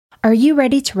Are you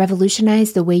ready to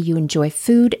revolutionize the way you enjoy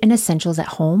food and essentials at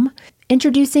home?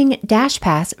 Introducing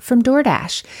DashPass from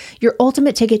DoorDash, your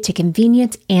ultimate ticket to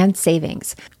convenience and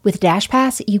savings. With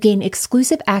DashPass, you gain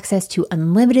exclusive access to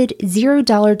unlimited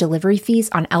 $0 delivery fees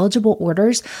on eligible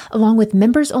orders, along with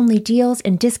members-only deals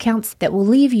and discounts that will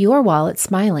leave your wallet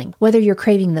smiling. Whether you're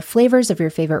craving the flavors of your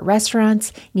favorite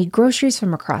restaurants, need groceries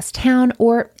from across town,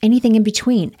 or anything in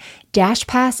between,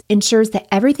 DashPass ensures that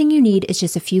everything you need is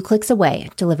just a few clicks away,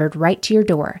 delivered right to your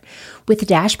door. With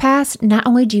DashPass, not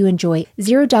only do you enjoy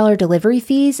 $0 delivery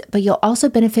fees, but you'll also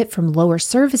benefit from lower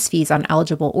service fees on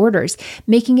eligible orders,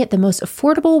 making it the most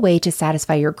affordable way to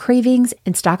satisfy your cravings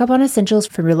and stock up on essentials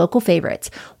from your local favorites.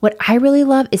 What I really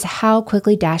love is how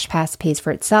quickly DashPass pays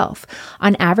for itself.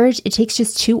 On average, it takes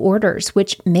just 2 orders,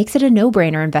 which makes it a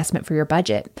no-brainer investment for your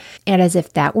budget. And as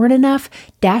if that weren't enough,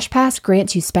 DashPass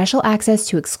grants you special access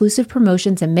to exclusive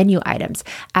promotions and menu items,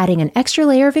 adding an extra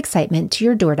layer of excitement to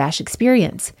your DoorDash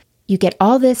experience. You get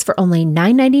all this for only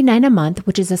 $9.99 a month,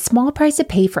 which is a small price to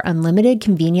pay for unlimited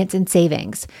convenience and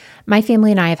savings. My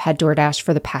family and I have had DoorDash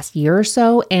for the past year or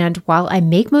so, and while I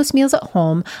make most meals at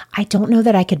home, I don't know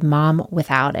that I could mom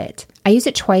without it. I used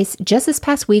it twice just this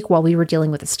past week while we were dealing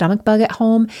with a stomach bug at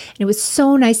home, and it was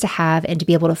so nice to have and to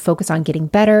be able to focus on getting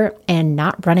better and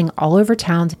not running all over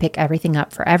town to pick everything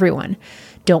up for everyone.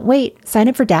 Don't wait. Sign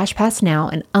up for DashPass now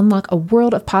and unlock a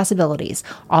world of possibilities,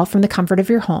 all from the comfort of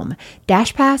your home.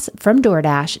 DashPass from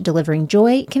DoorDash, delivering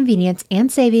joy, convenience,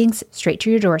 and savings straight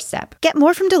to your doorstep. Get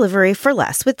more from delivery for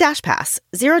less with DashPass.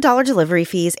 $0 delivery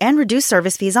fees and reduced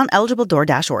service fees on eligible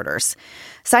DoorDash orders.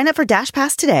 Sign up for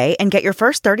DashPass today and get your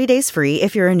first 30 days free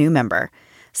if you're a new member.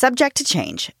 Subject to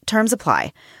change. Terms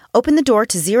apply. Open the door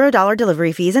to $0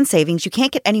 delivery fees and savings you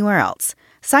can't get anywhere else.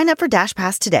 Sign up for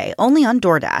DashPass today only on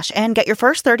DoorDash and get your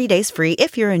first 30 days free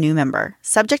if you're a new member.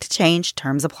 Subject to change.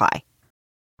 Terms apply.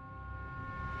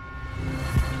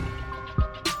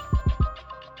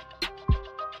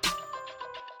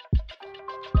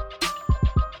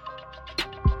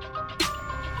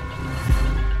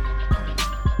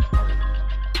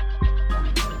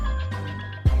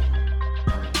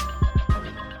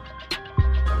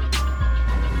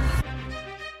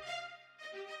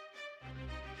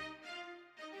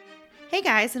 Hey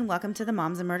guys, and welcome to the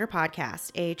Moms and Murder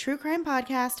Podcast, a true crime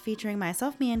podcast featuring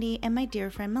myself, Mandy, and my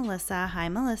dear friend, Melissa. Hi,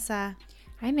 Melissa.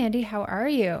 Hi, Mandy. How are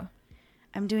you?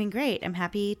 I'm doing great. I'm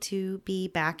happy to be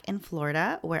back in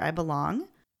Florida, where I belong.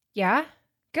 Yeah?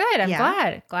 Good.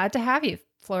 I'm glad to have you.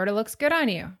 Florida looks good on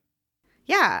you.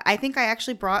 Yeah, I think I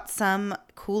actually brought some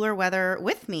cooler weather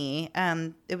with me.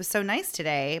 It was so nice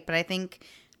today, but I think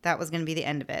that was going to be the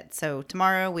end of it. So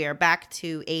tomorrow we are back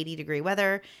to 80-degree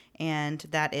weather, and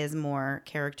that is more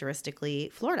characteristically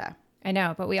Florida. I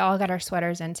know, but we all got our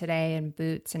sweaters in today and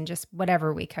boots and just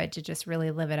whatever we could to just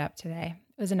really live it up today.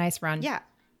 It was a nice run. Yeah.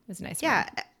 It was a nice run.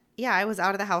 Yeah, I was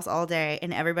out of the house all day,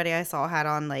 and everybody I saw had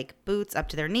on like boots up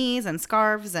to their knees and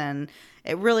scarves, and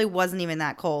it really wasn't even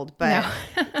that cold. But,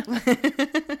 No.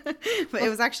 but it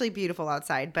was actually beautiful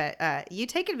outside. But you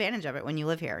take advantage of it when you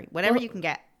live here, whatever you can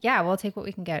get. Yeah, we'll take what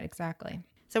we can get. Exactly.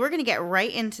 So we're going to get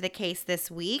right into the case this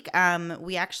week.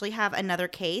 We actually have another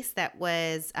case that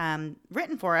was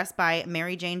written for us by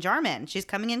Mary Jane Jarman. She's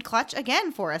coming in clutch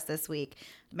again for us this week.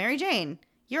 Mary Jane,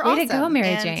 you're awesome. Way to go,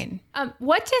 Mary Jane.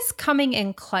 What does coming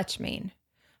in clutch mean?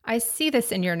 I see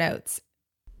this in your notes.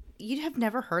 You have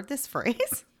never heard this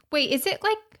phrase? Wait, is it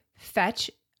like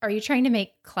fetch? Are you trying to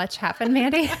make clutch happen,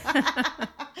 Mandy?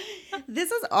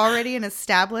 This is already an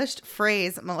established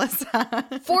phrase, Melissa.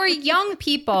 For young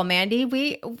people, Mandy,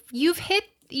 you've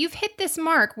hit this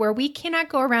mark where we cannot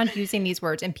go around using these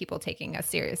words and people taking us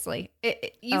seriously.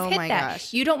 You've hit that.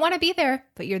 Gosh. You don't want to be there,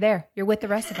 but you're there. You're with the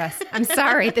rest of us. I'm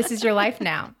sorry. This is your life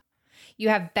now. You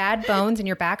have bad bones and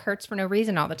your back hurts for no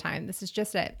reason all the time. This is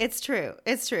just it. It's true.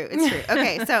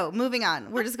 Okay, so moving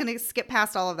on. We're just going to skip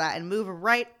past all of that and move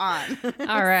right on.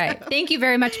 All right. Thank you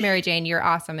very much, Mary Jane. You're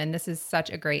awesome. And this is such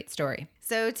a great story.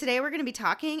 So today we're going to be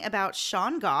talking about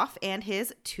Sean Goff and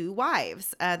his 2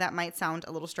 wives. That might sound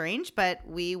a little strange, but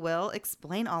we will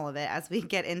explain all of it as we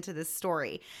get into this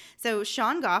story. So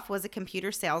Sean Goff was a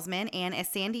computer salesman and a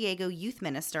San Diego youth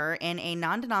minister in a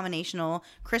non-denominational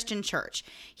Christian church.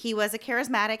 He was a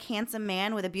charismatic, handsome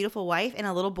man with a beautiful wife and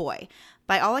a little boy.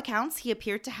 By all accounts, he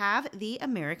appeared to have the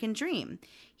American dream.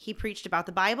 He preached about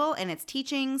the Bible and its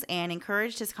teachings and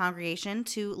encouraged his congregation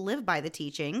to live by the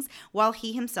teachings, while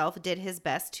he himself did his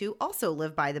best to also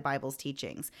live by the Bible's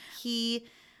teachings. He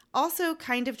also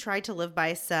kind of tried to live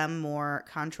by some more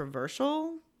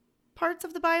controversial parts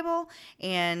of the Bible,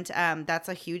 and that's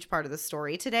a huge part of the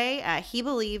story today. He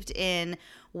believed in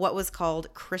what was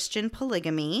called Christian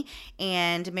polygamy,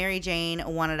 and Mary Jane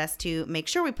wanted us to make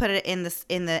sure we put it in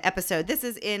the episode. This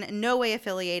is in no way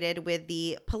affiliated with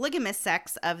the polygamous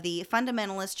sects of the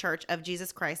Fundamentalist Church of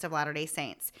Jesus Christ of Latter-day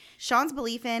Saints. Sean's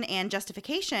belief in and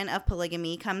justification of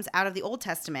polygamy comes out of the Old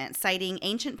Testament, citing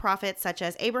ancient prophets such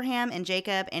as Abraham and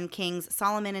Jacob and kings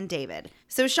Solomon and David.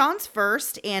 So Sean's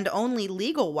first and only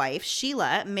legal wife,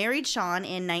 Sheila, married Sean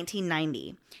in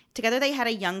 1990. Together they had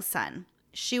a young son.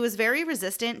 She was very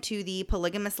resistant to the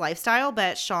polygamous lifestyle,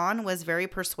 but Sean was very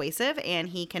persuasive and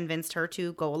he convinced her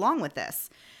to go along with this.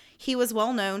 He was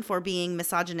well known for being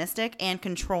misogynistic and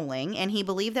controlling, and he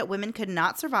believed that women could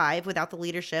not survive without the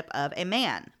leadership of a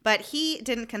man. But he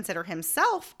didn't consider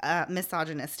himself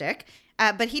misogynistic,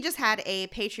 but he just had a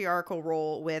patriarchal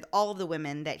role with all of the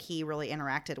women that he really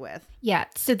interacted with. Yeah,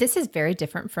 so this is very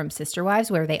different from Sister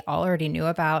Wives, where they all already knew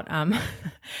about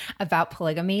about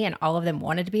polygamy, and all of them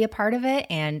wanted to be a part of it.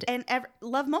 And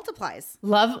love multiplies.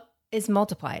 Love is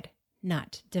multiplied,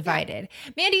 not divided.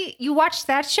 Yeah. Mandy, you watched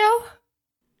that show?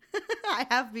 I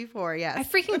have before, yes. I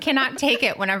freaking cannot take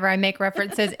it whenever I make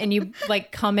references and you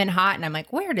like come in hot and I'm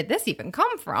like, where did this even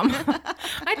come from?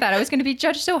 I thought I was going to be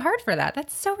judged so hard for that.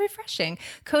 That's so refreshing.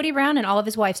 Cody Brown and all of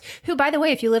his wives, who, by the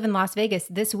way, if you live in Las Vegas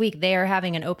this week, they are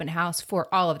having an open house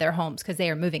for all of their homes because they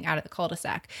are moving out of the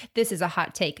cul-de-sac. This is a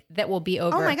hot take that will be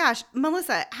over. Oh my gosh,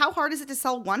 Melissa, how hard is it to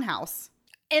sell one house?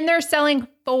 And they're selling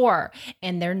 4,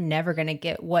 and they're never going to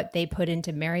get what they put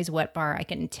into Mary's Wet Bar. I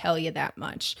can tell you that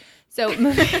much. So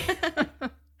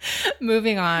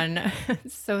moving on.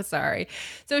 So sorry.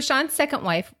 So Sean's second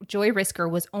wife, Joy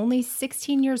Risker, was only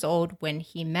 16 years old when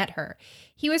he met her.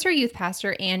 He was her youth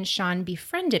pastor, and Sean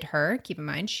befriended her. Keep in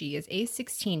mind, she is a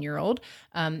 16-year-old.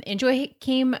 And Joy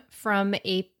came from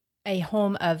a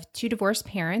home of 2 divorced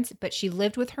parents, but she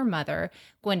lived with her mother,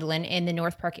 Gwendolyn, in the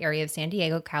North Park area of San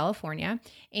Diego, California.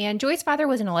 And Joy's father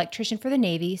was an electrician for the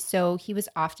Navy, so he was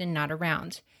often not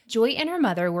around. Joy and her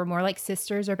mother were more like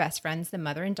sisters or best friends than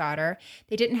mother and daughter.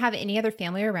 They didn't have any other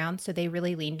family around, so they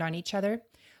really leaned on each other.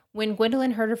 When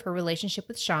Gwendolyn heard of her relationship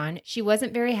with Sean, she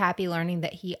wasn't very happy learning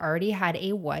that he already had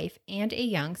a wife and a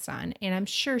young son, and I'm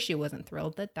sure she wasn't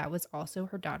thrilled that that was also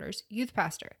her daughter's youth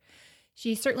pastor.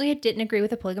 She certainly didn't agree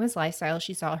with the polygamous lifestyle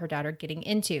she saw her daughter getting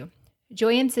into.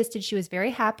 Joy insisted she was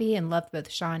very happy and loved both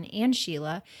Sean and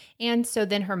Sheila, and so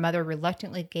then her mother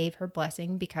reluctantly gave her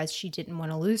blessing because she didn't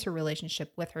want to lose her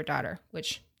relationship with her daughter,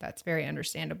 which that's very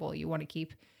understandable. You want to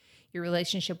keep your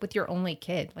relationship with your only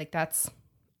kid. Like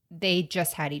they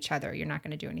just had each other. You're not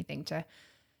going to do anything to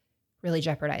really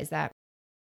jeopardize that.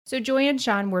 So Joy and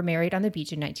Sean were married on the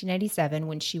beach in 1997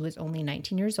 when she was only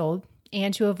 19 years old.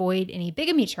 And to avoid any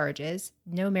bigamy charges,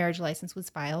 no marriage license was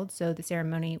filed, so the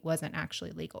ceremony wasn't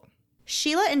actually legal.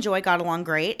 Sheila and Joy got along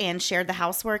great and shared the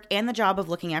housework and the job of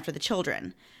looking after the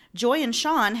children. Joy and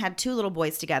Sean had 2 little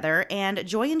boys together, and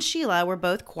Joy and Sheila were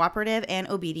both cooperative and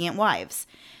obedient wives.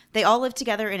 They all lived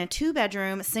together in a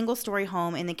 2-bedroom, single-story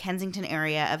home in the Kensington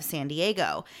area of San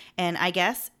Diego. And I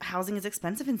guess housing is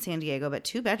expensive in San Diego, but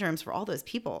 2 bedrooms for all those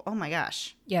people. Oh my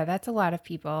gosh. Yeah, that's a lot of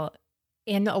people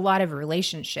and a lot of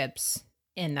relationships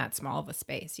in that small of a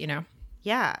space, you know?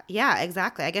 Yeah,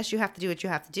 exactly. I guess you have to do what you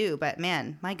have to do, but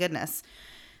man, my goodness.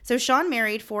 So Sean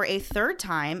married for a 3rd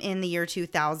time in the year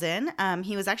 2000.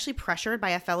 He was actually pressured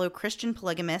by a fellow Christian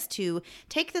polygamist to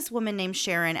take this woman named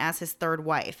Sharon as his 3rd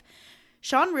wife.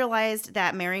 Sean realized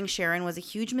that marrying Sharon was a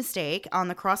huge mistake on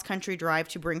the cross-country drive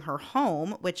to bring her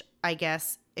home, which I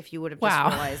guess if you would have just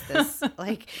realized this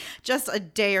like just a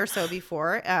day or so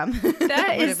before,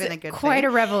 that would have been a good quite thing. A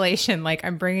revelation. Like,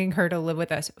 I'm bringing her to live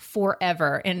with us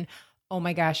forever. And oh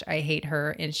my gosh, I hate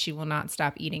her. And she will not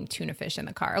stop eating tuna fish in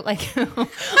the car. Like,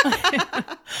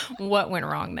 what went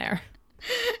wrong there?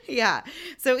 Yeah.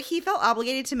 So he felt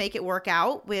obligated to make it work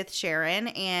out with Sharon,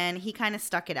 and he kind of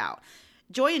stuck it out.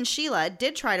 Joy and Sheila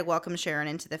did try to welcome Sharon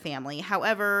into the family.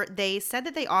 However, they said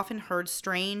that they often heard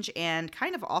strange and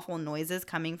kind of awful noises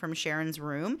coming from Sharon's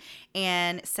room,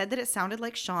 and said that it sounded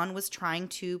like Sean was trying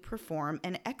to perform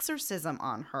an exorcism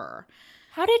on her.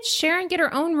 How did Sharon get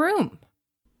her own room?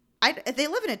 They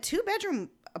live in a 2-bedroom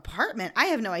apartment. I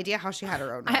have no idea how she had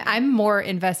her own room. I'm more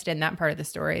invested in that part of the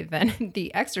story than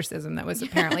the exorcism that was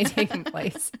apparently taking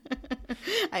place.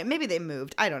 Maybe they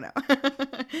moved. I don't know.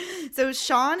 So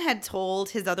Sean had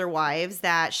told his other wives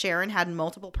that Sharon had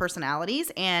multiple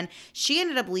personalities, and she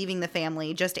ended up leaving the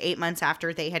family just 8 months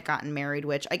after they had gotten married,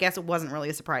 which I guess wasn't really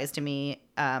a surprise to me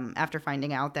after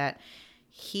finding out that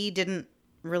he didn't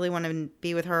really want to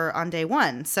be with her on day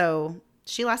 1. So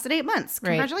she lasted 8 months.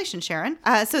 Congratulations, Sharon.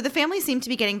 So the family seemed to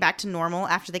be getting back to normal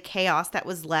after the chaos that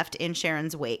was left in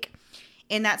Sharon's wake.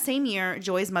 In that same year,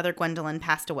 Joy's mother, Gwendolyn,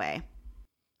 passed away.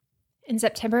 In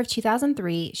September of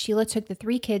 2003, Sheila took the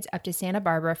 3 kids up to Santa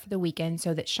Barbara for the weekend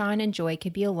so that Sean and Joy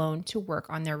could be alone to work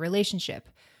on their relationship.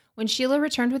 When Sheila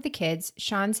returned with the kids,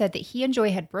 Sean said that he and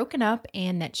Joy had broken up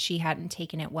and that she hadn't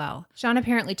taken it well. Sean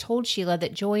apparently told Sheila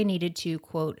that Joy needed to,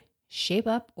 quote, shape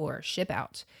up or ship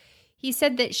out. He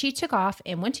said that she took off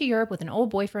and went to Europe with an old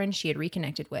boyfriend she had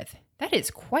reconnected with. That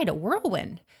is quite a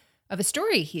whirlwind of a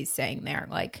story he's saying there.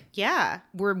 Like, yeah,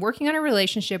 we're working on a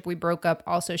relationship. We broke up.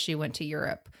 Also, she went to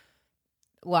Europe.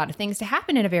 A lot of things to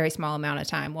happen in a very small amount of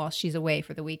time while she's away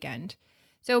for the weekend.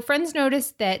 So friends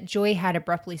noticed that Joy had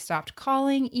abruptly stopped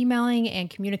calling, emailing, and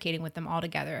communicating with them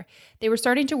altogether. They were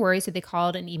starting to worry, so they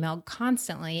called and emailed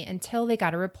constantly until they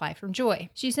got a reply from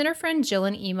Joy. She sent her friend Jill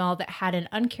an email that had an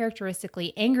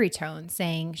uncharacteristically angry tone,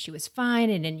 saying she was fine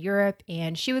and in Europe,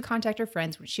 and she would contact her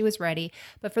friends when she was ready,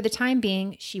 but for the time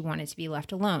being, she wanted to be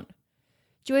left alone.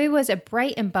 Joy was a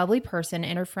bright and bubbly person,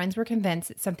 and her friends were convinced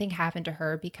that something happened to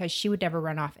her because she would never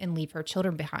run off and leave her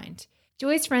children behind.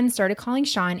 Joy's friends started calling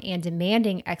Sean and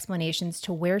demanding explanations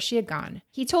to where she had gone.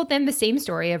 He told them the same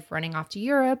story of running off to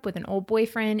Europe with an old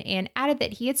boyfriend and added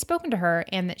that he had spoken to her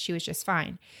and that she was just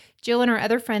fine. Jill and her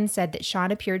other friends said that Sean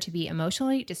appeared to be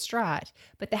emotionally distraught,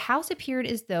 but the house appeared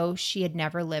as though she had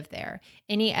never lived there.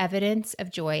 Any evidence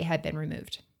of Joy had been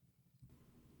removed.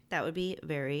 That would be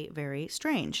very, very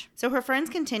strange. So her friends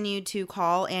continued to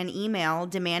call and email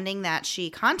demanding that she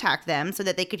contact them so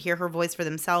that they could hear her voice for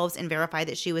themselves and verify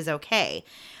that she was okay.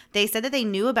 They said that they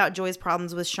knew about Joy's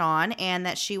problems with Sean and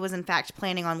that she was in fact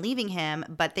planning on leaving him,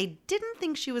 but they didn't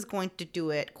think she was going to do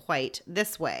it quite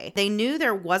this way. They knew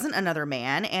there wasn't another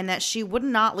man and that she would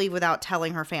not leave without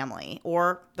telling her family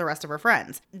or the rest of her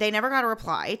friends. They never got a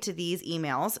reply to these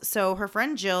emails, so her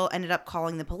friend Jill ended up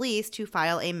calling the police to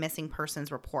file a missing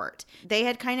persons report. They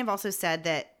had kind of also said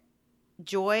that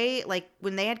Joy, like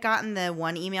when they had gotten the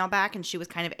one email back and she was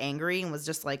kind of angry and was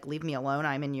just like, leave me alone,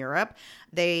 I'm in Europe,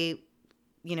 they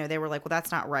were like, well,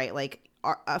 that's not right. Like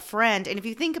a friend, and if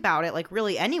you think about it, like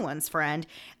really anyone's friend,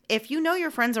 if you know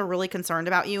your friends are really concerned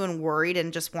about you and worried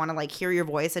and just want to like hear your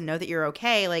voice and know that you're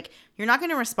okay, like you're not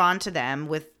going to respond to them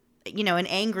with, an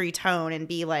angry tone and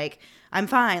be like, I'm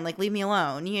fine, like leave me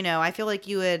alone. I feel like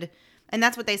you would, and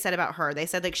that's what they said about her. They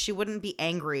said like she wouldn't be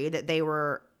angry that they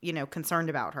were,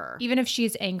 concerned about her. Even if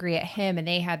she's angry at him and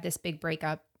they had this big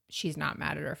breakup, she's not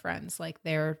mad at her friends. Like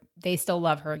they still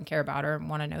love her and care about her and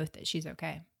want to know that she's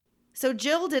okay. So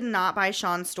Jill did not buy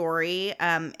Sean's story,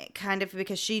 kind of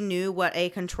because she knew what a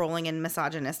controlling and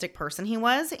misogynistic person he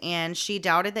was, and she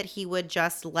doubted that he would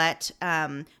just let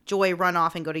Joy run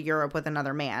off and go to Europe with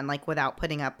another man, like without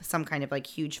putting up some kind of like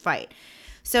huge fight.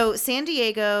 So San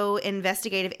Diego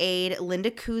investigative aide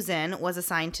Linda Kuzin was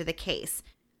assigned to the case.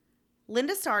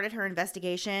 Linda started her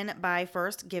investigation by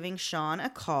first giving Sean a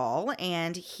call,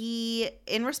 and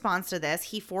in response to this,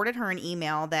 he forwarded her an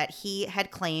email that he had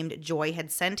claimed Joy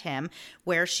had sent him,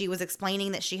 where she was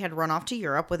explaining that she had run off to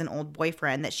Europe with an old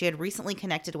boyfriend that she had recently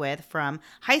connected with from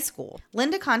high school.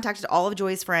 Linda contacted all of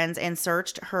Joy's friends and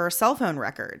searched her cell phone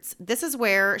records. This is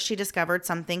where she discovered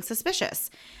something suspicious.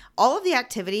 All of the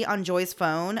activity on Joy's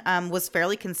phone was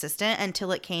fairly consistent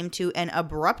until it came to an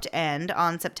abrupt end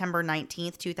on September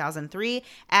 19th, 2003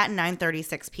 at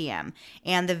 9:36 p.m.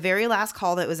 And the very last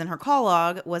call that was in her call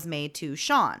log was made to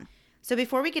Sean. So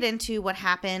before we get into what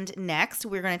happened next,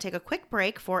 we're going to take a quick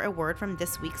break for a word from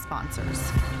this week's sponsors.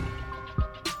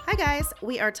 Hi guys,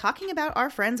 we are talking about our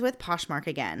friends with Poshmark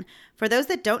again. For those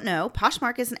that don't know,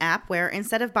 Poshmark is an app where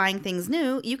instead of buying things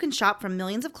new, you can shop from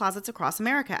millions of closets across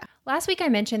America. Last week I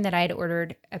mentioned that I had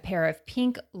ordered a pair of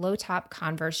pink low-top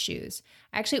Converse shoes.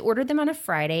 I actually ordered them on a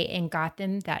Friday and got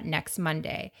them that next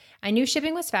Monday. I knew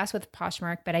shipping was fast with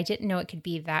Poshmark, but I didn't know it could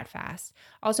be that fast.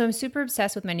 Also, I'm super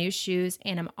obsessed with my new shoes,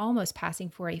 and I'm almost passing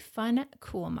for a fun,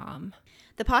 cool mom.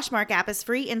 The Poshmark app is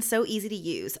free and so easy to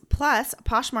use. Plus,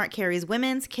 Poshmark carries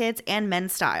women's, kids, and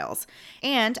men's styles.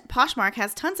 And Poshmark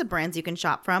has tons of brands you can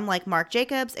shop from, like Marc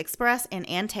Jacobs, Express, and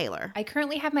Ann Taylor. I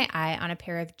currently have my eye on a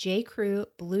pair of J. Crew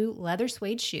blue leather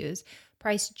suede shoes,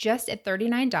 priced just at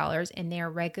 $39, and they are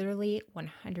regularly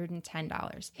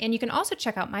 $110. And you can also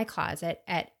check out my closet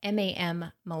at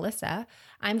MAM Melissa.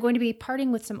 I'm going to be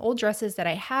parting with some old dresses that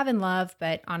I have and love,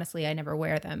 but honestly, I never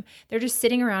wear them. They're just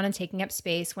sitting around and taking up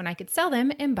space when I could sell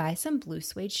them and buy some blue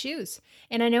suede shoes.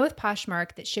 And I know with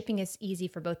Poshmark that shipping is easy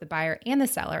for both the buyer and the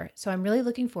seller, so I'm really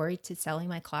looking forward to selling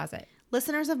my closet.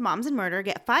 Listeners of Moms and Murder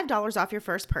get $5 off your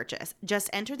first purchase. Just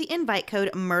enter the invite code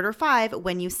MURDER5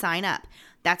 when you sign up.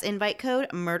 That's invite code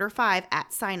MURDER5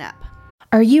 at sign up.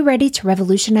 Are you ready to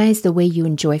revolutionize the way you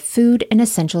enjoy food and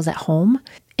essentials at home?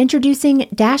 Introducing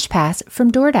Dash Pass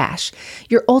from DoorDash,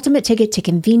 your ultimate ticket to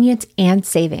convenience and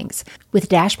savings. With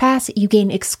Dash Pass, you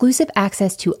gain exclusive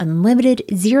access to unlimited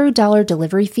 $0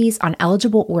 delivery fees on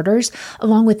eligible orders,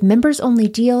 along with members-only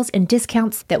deals and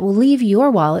discounts that will leave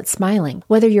your wallet smiling.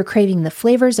 Whether you're craving the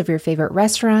flavors of your favorite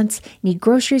restaurants, need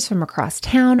groceries from across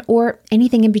town, or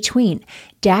anything in between,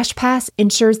 Dash Pass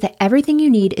ensures that everything you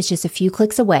need is just a few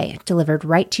clicks away, delivered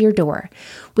right to your door.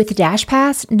 With Dash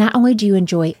Pass, not only do you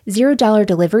enjoy $0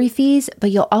 delivery fees,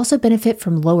 but you'll also benefit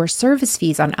from lower service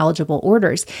fees on eligible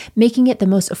orders, making it the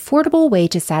most affordable way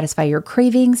to satisfy your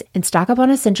cravings and stock up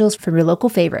on essentials from your local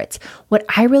favorites. What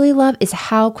I really love is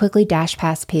how quickly Dash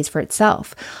Pass pays for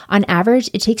itself. On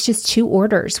average, it takes just 2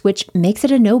 orders, which makes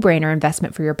it a no-brainer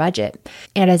investment for your budget.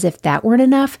 And as if that weren't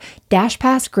enough, Dash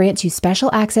Pass grants you special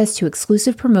access to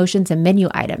exclusive promotions and menu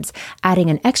items, adding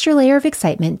an extra layer of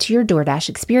excitement to your DoorDash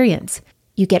experience.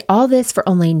 You get all this for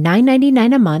only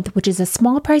 $9.99 a month, which is a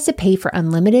small price to pay for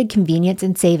unlimited convenience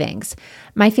and savings.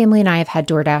 My family and I have had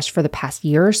DoorDash for the past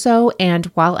year or so, and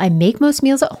while I make most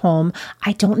meals at home,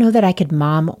 I don't know that I could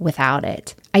mom without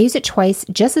it. I used it twice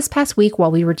just this past week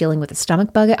while we were dealing with a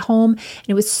stomach bug at home, and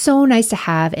it was so nice to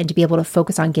have and to be able to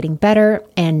focus on getting better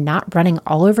and not running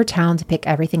all over town to pick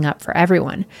everything up for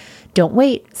everyone. Don't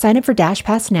wait. Sign up for Dash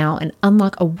Pass now and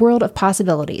unlock a world of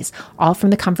possibilities, all from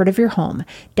the comfort of your home.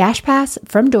 Dash Pass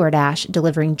from DoorDash,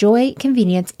 delivering joy,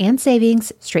 convenience, and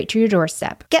savings straight to your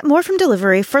doorstep. Get more from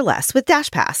delivery for less with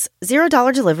Dash Pass.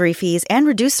 $0 delivery fees and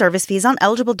reduced service fees on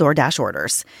eligible DoorDash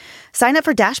orders. Sign up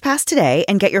for Dash Pass today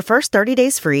and get your first 30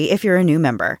 days free if you're a new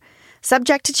member.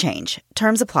 Subject to change.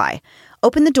 Terms apply.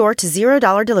 Open the door to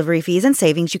 $0 delivery fees and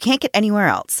savings you can't get anywhere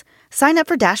else. Sign up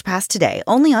for Dash Pass today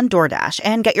only on DoorDash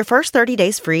and get your first 30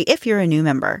 days free if you're a new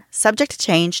member. Subject to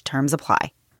change. Terms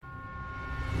apply.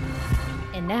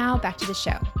 And now back to the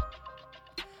show.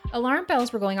 Alarm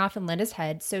bells were going off in Linda's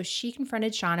head, so she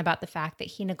confronted Sean about the fact that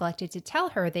he neglected to tell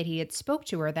her that he had spoke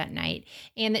to her that night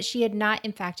and that she had not,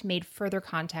 in fact, made further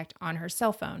contact on her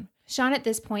cell phone. Sean at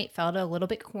this point felt a little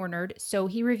bit cornered, so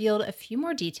he revealed a few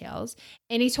more details,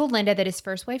 and he told Linda that his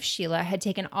first wife, Sheila, had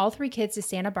taken all 3 kids to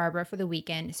Santa Barbara for the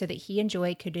weekend so that he and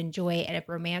Joy could enjoy a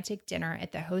romantic dinner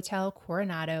at the Hotel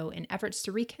Coronado in efforts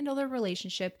to rekindle their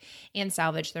relationship and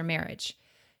salvage their marriage.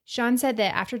 Sean said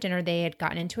that after dinner they had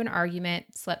gotten into an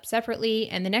argument, slept separately,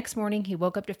 and the next morning he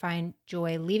woke up to find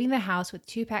Joy leaving the house with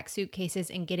 2 packed suitcases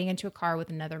and getting into a car with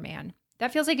another man.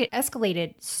 That feels like it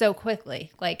escalated so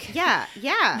quickly. Yeah.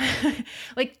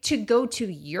 Like to go to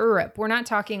Europe. We're not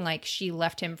talking like she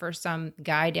left him for some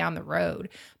guy down the road,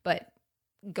 but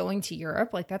going to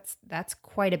Europe, like that's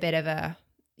quite a bit of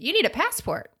you need a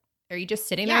passport. Are you just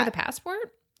sitting there with a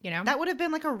passport? You know? That would have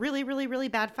been like a really, really, really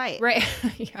bad fight. Right.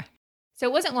 Yeah. So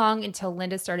it wasn't long until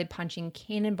Linda started punching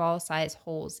cannonball-sized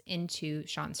holes into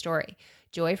Sean's story.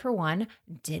 Joy, for one,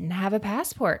 didn't have a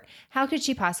passport. How could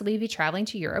she possibly be traveling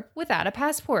to Europe without a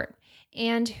passport?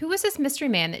 And who was this mystery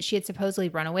man that she had supposedly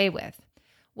run away with?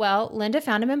 Well, Linda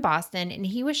found him in Boston, and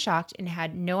he was shocked and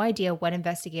had no idea what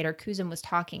investigator Kuzin was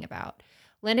talking about.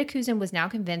 Linda Kuzin was now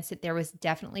convinced that there was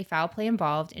definitely foul play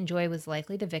involved, and Joy was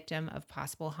likely the victim of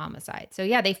possible homicide. So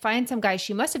yeah, they find some guy.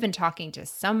 She must have been talking to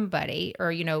somebody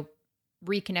or,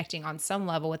 reconnecting on some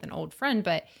level with an old friend,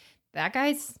 but that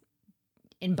guy's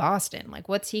in Boston. Like,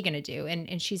 what's he going to do?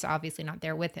 And she's obviously not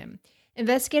there with him.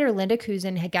 Investigator Linda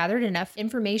Kuzin had gathered enough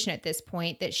information at this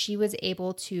point that she was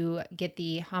able to get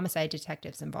the homicide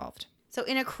detectives involved. So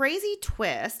in a crazy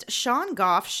twist, Sean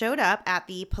Goff showed up at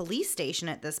the police station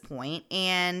at this point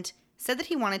and said that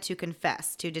he wanted to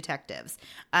confess to detectives.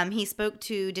 He spoke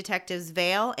to Detectives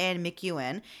Vale and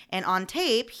McEwen, and on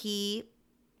tape, he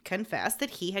confessed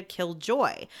that he had killed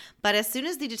Joy. But as soon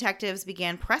as the detectives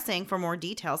began pressing for more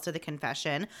details to the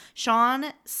confession,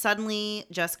 Sean suddenly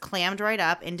just clammed right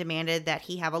up and demanded that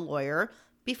he have a lawyer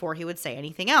before he would say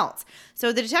anything else.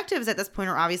 So the detectives at this point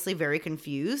are obviously very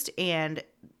confused, and,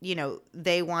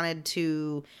 they wanted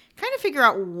to kind of figure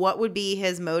out what would be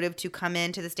his motive to come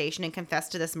into the station and confess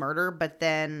to this murder, but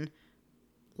then,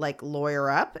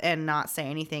 lawyer up and not say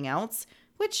anything else.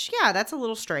 Which, yeah, that's a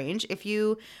little strange. If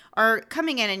you are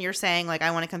coming in and you're saying,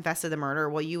 I want to confess to the murder,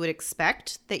 well, you would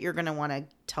expect that you're going to want to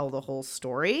tell the whole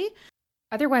story.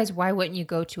 Otherwise, why wouldn't you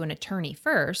go to an attorney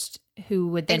first who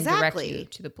would then direct you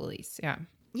to the police? Yeah.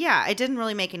 Yeah, it didn't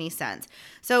really make any sense.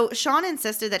 So Sean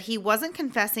insisted that he wasn't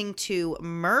confessing to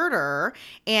murder,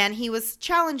 and he was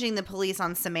challenging the police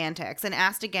on semantics and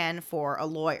asked again for a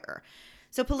lawyer.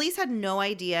 So police had no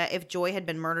idea if Joy had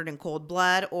been murdered in cold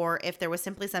blood or if there was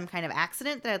simply some kind of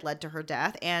accident that had led to her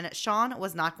death, and Sean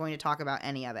was not going to talk about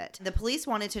any of it. The police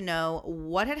wanted to know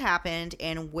what had happened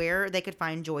and where they could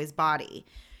find Joy's body.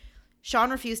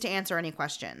 Sean refused to answer any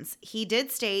questions. He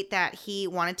did state that he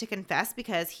wanted to confess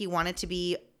because he wanted to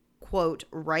be, quote,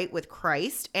 right with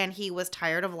Christ, and he was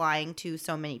tired of lying to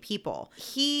so many people.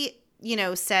 He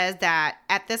says that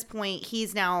at this point,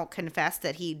 he's now confessed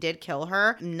that he did kill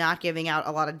her, not giving out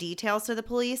a lot of details to the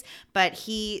police, but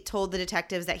he told the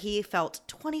detectives that he felt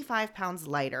 25 pounds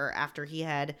lighter after he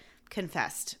had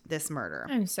confessed this murder.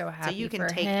 I'm so happy so you can for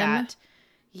take him. that.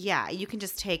 Yeah, you can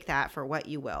just take that for what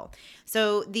you will.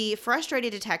 So the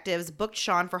frustrated detectives booked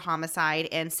Sean for homicide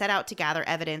and set out to gather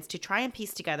evidence to try and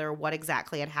piece together what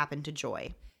exactly had happened to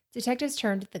Joy. Detectives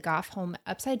turned the Goff home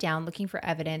upside down looking for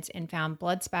evidence and found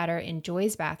blood spatter in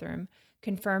Joy's bathroom,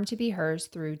 confirmed to be hers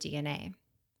through DNA.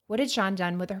 What had Sean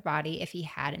done with her body if he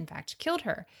had in fact killed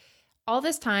her? All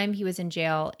this time he was in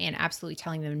jail and absolutely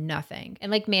telling them nothing. And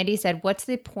like Mandy said, what's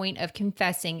the point of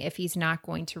confessing if he's not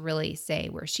going to really say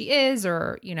where she is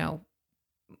or,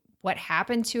 what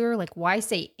happened to her? Like, why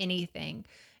say anything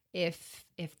if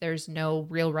there's no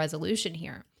real resolution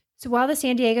here? So while the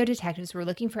San Diego detectives were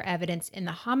looking for evidence in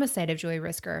the homicide of Joy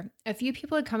Risker, a few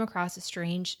people had come across a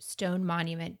strange stone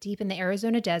monument deep in the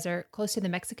Arizona desert, close to the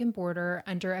Mexican border,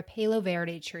 under a Palo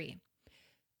Verde tree.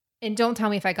 And don't tell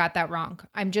me if I got that wrong.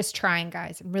 I'm just trying,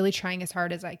 guys. I'm really trying as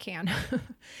hard as I can.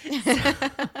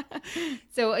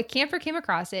 So a camper came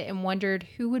across it and wondered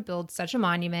who would build such a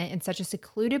monument in such a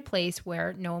secluded place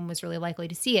where no one was really likely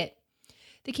to see it.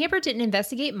 The camper didn't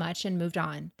investigate much and moved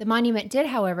on. The monument did,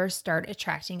 however, start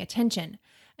attracting attention.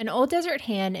 An old desert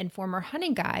hand and former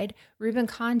hunting guide, Reuben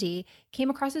Condi, came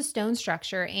across a stone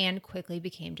structure and quickly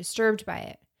became disturbed by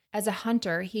it. As a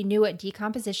hunter, he knew what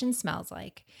decomposition smells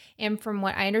like. And from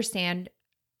what I understand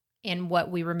and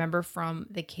what we remember from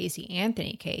the Casey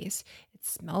Anthony case, it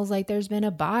smells like there's been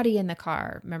a body in the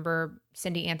car. Remember,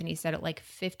 Cindy Anthony said it like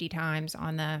 50 times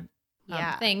on the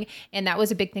thing. And that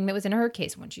was a big thing that was in her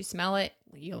case. Once you smell it,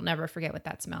 you'll never forget what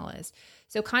that smell is.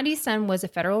 So Condi's son was a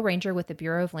federal ranger with the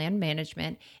Bureau of Land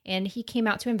Management, and he came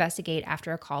out to investigate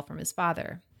after a call from his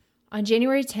father. On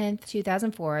January 10th,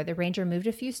 2004, the ranger moved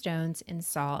a few stones and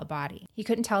saw a body. He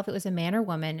couldn't tell if it was a man or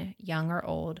woman, young or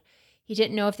old. He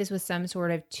didn't know if this was some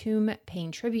sort of tomb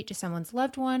paying tribute to someone's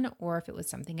loved one or if it was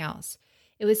something else.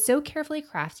 It was so carefully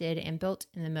crafted and built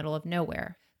in the middle of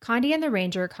nowhere. Condi and the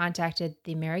ranger contacted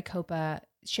the Maricopa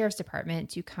Sheriff's Department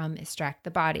to come extract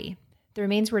the body. The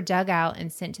remains were dug out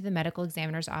and sent to the medical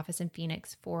examiner's office in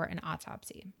Phoenix for an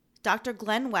autopsy. Dr.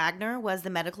 Glenn Wagner was the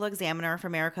medical examiner for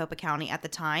Maricopa County at the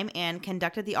time and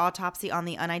conducted the autopsy on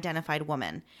the unidentified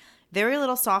woman. Very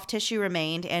little soft tissue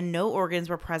remained and no organs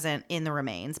were present in the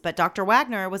remains, but Dr.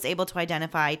 Wagner was able to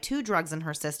identify 2 drugs in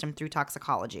her system through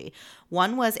toxicology.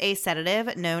 One was a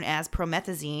sedative known as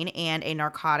promethazine and a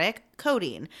narcotic,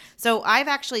 codeine. So I've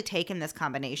actually taken this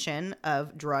combination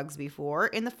of drugs before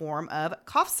in the form of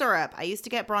cough syrup. I used to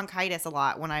get bronchitis a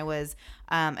lot when I was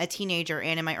a teenager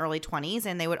and in my early 20s,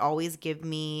 and they would always give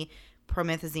me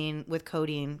promethazine with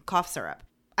codeine cough syrup.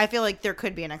 I feel like there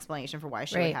could be an explanation for why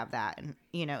she would have that, and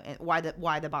why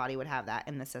the body would have that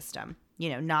in the system.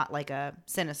 Not like a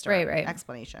sinister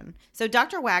explanation. So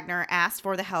Dr. Wagner asked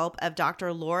for the help of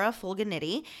Dr. Laura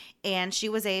Fulganitti, and she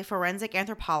was a forensic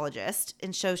anthropologist,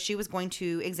 and so she was going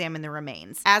to examine the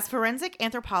remains. As forensic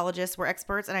anthropologists were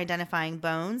experts in identifying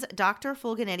bones, Dr.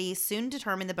 Fulganitti soon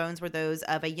determined the bones were those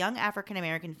of a young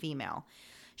African-American female.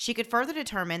 She could further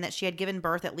determine that she had given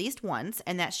birth at least once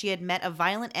and that she had met a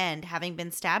violent end, having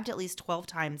been stabbed at least 12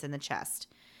 times in the chest.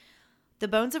 The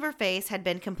bones of her face had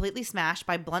been completely smashed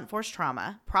by blunt force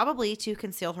trauma, probably to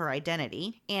conceal her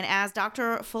identity. And as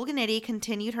Dr. Fulganitti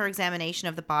continued her examination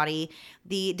of the body,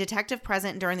 the detective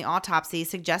present during the autopsy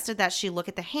suggested that she look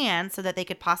at the hands so that they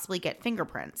could possibly get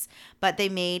fingerprints. But they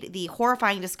made the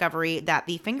horrifying discovery that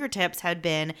the fingertips had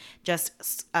been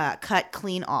just cut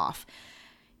clean off.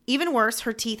 Even worse,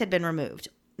 her teeth had been removed.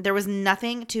 There was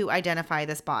nothing to identify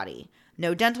this body.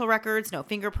 No dental records, no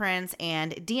fingerprints,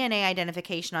 and DNA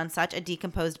identification on such a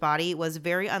decomposed body was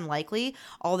very unlikely,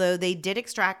 although they did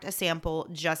extract a sample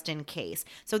just in case.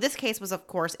 So this case was, of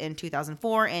course, in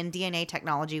 2004, and DNA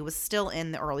technology was still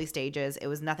in the early stages. It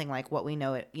was nothing like what we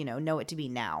know it to be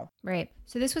now. Right.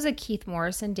 So this was a Keith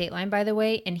Morrison Dateline, by the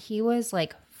way, and he was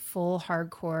like full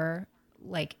hardcore,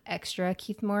 like extra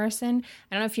Keith Morrison.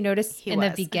 I don't know if you noticed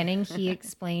the beginning, he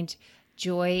explained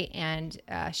Joy and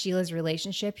Sheila's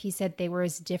relationship. He said they were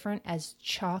as different as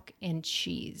chalk and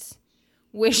cheese,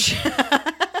 which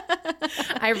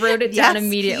I wrote it down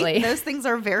immediately. Keith, those things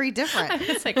are very different.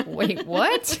 I was like, wait,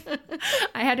 what?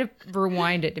 I had to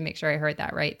rewind it to make sure I heard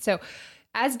that right. So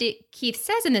as Keith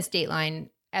says in this Dateline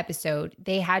episode,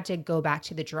 they had to go back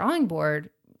to the drawing board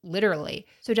literally.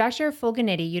 So Dr.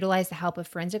 Fulganetti utilized the help of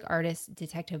forensic artist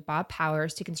Detective Bob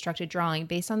Powers to construct a drawing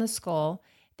based on the skull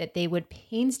that they would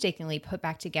painstakingly put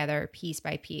back together piece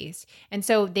by piece. And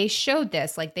so they showed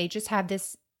this, like they just have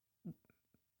this,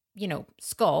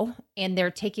 skull, and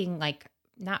they're taking like,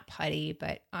 not putty,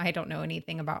 but I don't know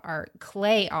anything about art,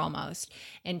 clay almost,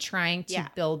 and trying to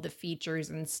build the features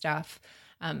and stuff.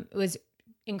 It was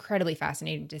incredibly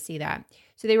fascinating to see that.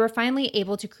 So they were finally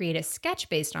able to create a sketch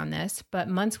based on this, but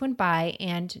months went by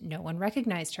and no one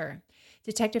recognized her.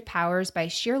 Detective Powers, by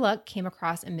sheer luck, came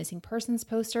across a missing persons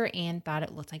poster and thought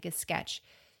it looked like a sketch.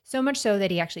 So much so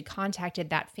that he actually contacted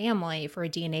that family for a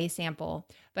DNA sample,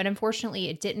 but unfortunately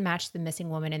it didn't match the missing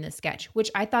woman in the sketch,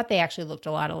 which I thought they actually looked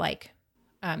a lot alike.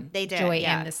 They did, Joy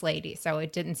and this lady. So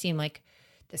it didn't seem like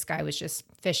this guy was just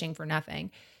fishing for nothing.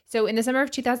 So in the summer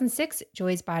of 2006,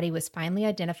 Joy's body was finally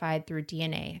identified through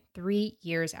DNA 3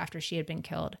 years after she had been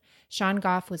killed. Sean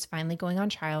Goff was finally going on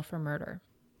trial for murder.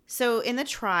 So in the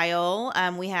trial,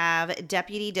 we have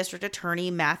Deputy District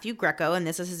Attorney Matthew Greco, and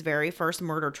this is his very first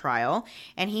murder trial.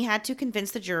 And he had to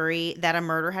convince the jury that a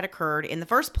murder had occurred in the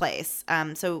first place.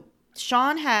 So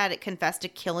Sean had confessed to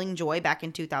killing Joy back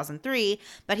in 2003,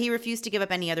 but he refused to give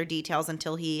up any other details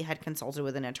until he had consulted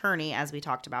with an attorney, as we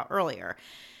talked about earlier.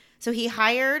 So he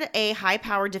hired a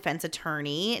high-powered defense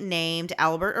attorney named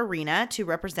Albert Arena to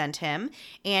represent him,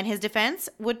 and his defense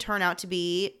would turn out to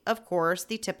be, of course,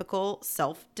 the typical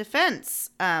self-defense.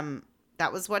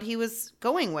 That was what he was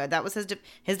going with. That was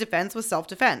his defense was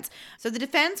self-defense. So the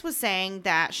defense was saying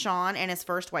that Sean and his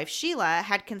first wife, Sheila,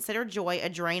 had considered Joy a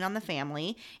drain on the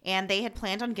family, and they had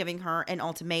planned on giving her an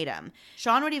ultimatum.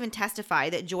 Sean would even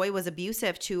testify that Joy was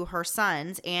abusive to her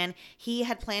sons, and he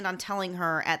had planned on telling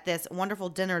her at this wonderful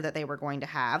dinner that they were going to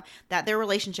have that their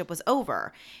relationship was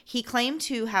over. He claimed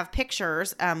to have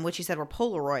pictures, which he said were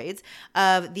Polaroids,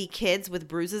 of the kids with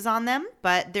bruises on them,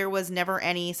 but there was never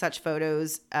any such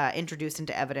photos introduced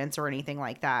into evidence or anything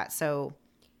like that. So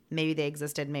maybe they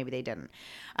existed, maybe they didn't.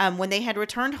 When they had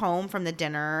returned home from the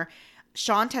dinner,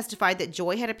 Sean testified that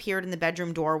Joy had appeared in the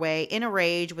bedroom doorway in a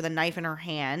rage with a knife in her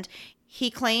hand. He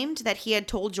claimed that he had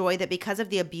told Joy that because of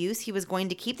the abuse, he was going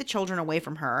to keep the children away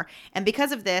from her. And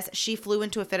because of this, she flew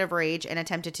into a fit of rage and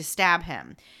attempted to stab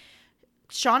him.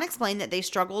 Sean explained that they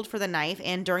struggled for the knife,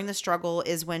 and during the struggle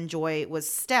is when Joy was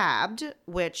stabbed,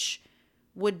 which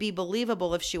would be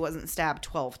believable if she wasn't stabbed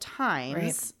 12 times.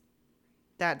 Right.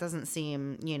 That doesn't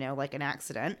seem, like an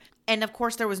accident. And of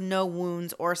course, there was no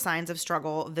wounds or signs of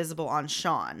struggle visible on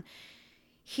Sean.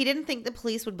 He didn't think the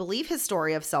police would believe his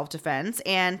story of self-defense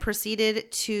and proceeded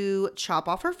to chop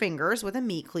off her fingers with a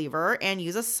meat cleaver and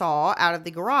use a saw out of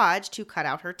the garage to cut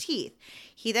out her teeth.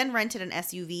 He then rented an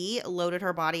SUV, loaded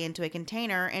her body into a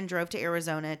container, and drove to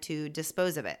Arizona to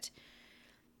dispose of it.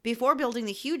 Before building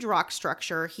the huge rock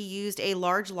structure, he used a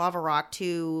large lava rock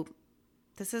to,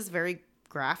 this is very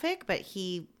graphic, but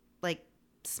he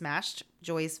smashed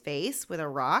Joy's face with a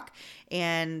rock.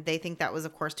 And they think that was,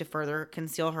 of course, to further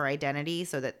conceal her identity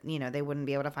so that, they wouldn't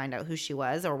be able to find out who she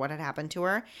was or what had happened to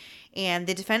her. And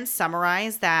the defense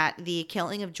summarized that the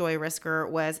killing of Joy Risker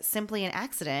was simply an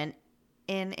accident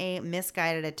in a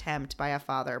misguided attempt by a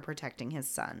father protecting his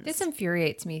sons. This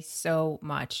infuriates me so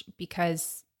much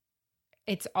because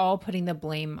it's all putting the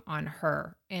blame on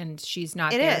her, and she's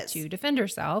not there to defend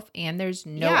herself, and there's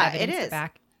no evidence to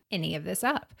back any of this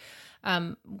up.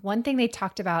 One thing they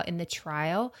talked about in the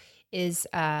trial is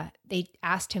they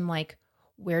asked him,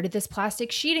 where did this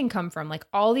plastic sheeting come from?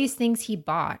 All these things he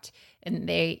bought, and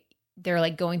they're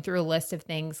going through a list of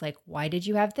things why did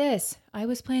you have this? I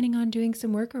was planning on doing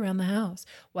some work around the house.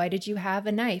 Why did you have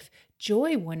a knife?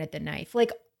 Joy wanted the knife.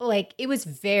 It was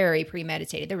very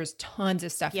premeditated. There was tons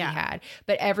of stuff he had,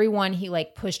 but everyone he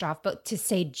pushed off. But to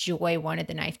say Joy wanted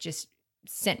the knife just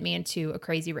sent me into a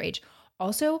crazy rage.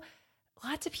 Also,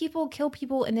 lots of people kill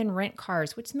people and then rent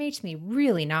cars, which makes me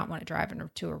really not want to drive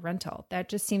to a rental. That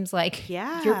just seems like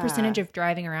your percentage of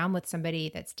driving around with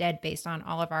somebody that's dead based on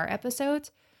all of our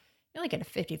episodes, you only get a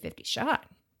 50-50 shot.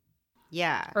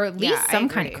 Yeah. Or at least some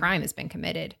kind of crime has been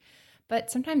committed.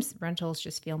 But sometimes rentals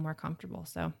just feel more comfortable,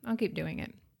 so I'll keep doing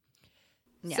it.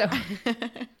 Yeah.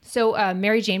 So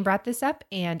Mary Jane brought this up,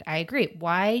 and I agree.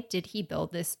 Why did he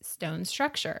build this stone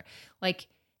structure?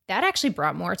 That actually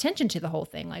brought more attention to the whole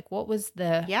thing. What was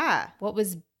what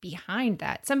was behind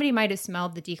that? Somebody might have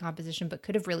smelled the decomposition, but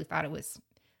could have really thought it was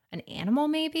an animal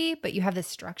maybe, but you have this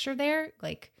structure there,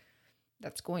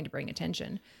 that's going to bring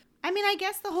attention. I mean, I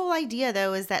guess the whole idea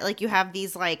though is that you have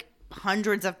these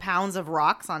hundreds of pounds of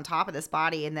rocks on top of this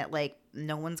body, and that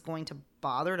no one's going to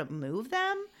bother to move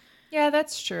them. Yeah,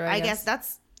 that's true. I guess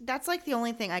that's the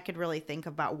only thing I could really think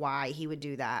about why he would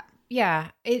do that.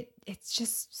 Yeah, it's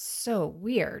just so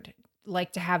weird,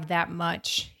 like to have that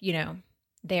much,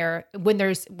 there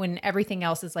when everything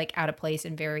else is like out of place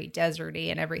and very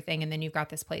deserty and everything, and then you've got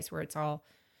this place where it's all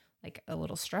like a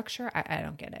little structure. I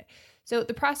don't get it. So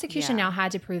the prosecution now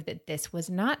had to prove that this was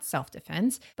not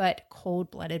self-defense, but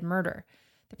cold-blooded murder.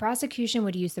 The prosecution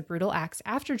would use the brutal acts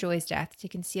after Joy's death to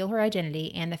conceal her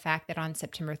identity and the fact that on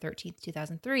September 13th,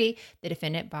 2003, the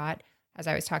defendant bought, as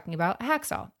I was talking about, a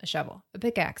hacksaw, a shovel, a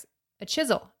pickaxe, a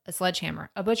chisel, a sledgehammer,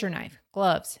 a butcher knife,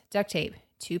 gloves, duct tape,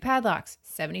 2 padlocks,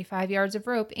 75 yards of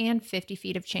rope, and 50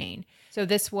 feet of chain. So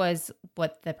this was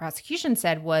what the prosecution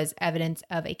said was evidence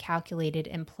of a calculated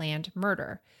and planned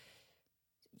murder.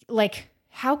 Like,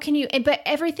 how can you, but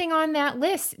everything on that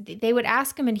list, they would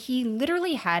ask him, and he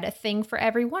literally had a thing for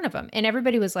every one of them. And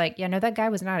everybody was like, yeah, no, that guy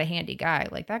was not a handy guy.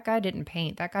 Like, that guy didn't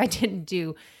paint. That guy didn't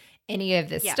do any of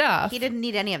this stuff. He didn't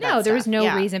need any of that stuff. No, there was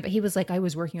no reason, but he was like, I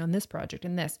was working on this project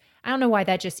and this. I don't know why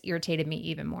that just irritated me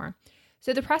even more.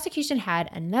 So the prosecution had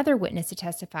another witness to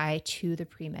testify to the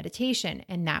premeditation,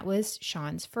 and that was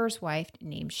Sean's first wife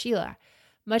named Sheila.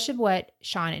 Much of what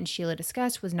Sean and Sheila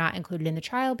discussed was not included in the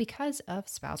trial because of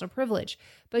spousal privilege,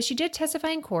 but she did testify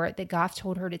in court that Goff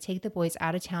told her to take the boys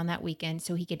out of town that weekend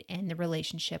so he could end the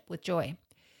relationship with Joy.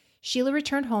 Sheila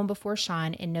returned home before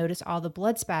Sean and noticed all the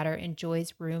blood spatter in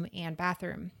Joy's room and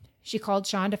bathroom. She called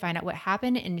Sean to find out what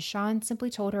happened, and Sean simply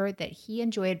told her that he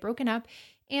and Joy had broken up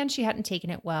and she hadn't taken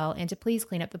it well and to please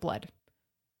clean up the blood.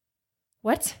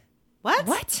 What?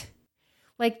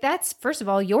 Like, that's, first of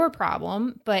all, your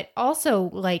problem, but also,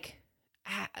 like,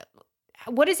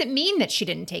 what does it mean that she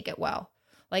didn't take it well?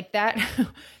 Like, that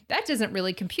doesn't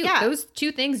really compute. Yeah. Those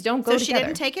two things don't go together. So she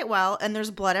didn't take it well, and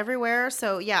there's blood everywhere.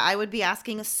 So, yeah, I would be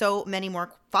asking so many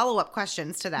more follow-up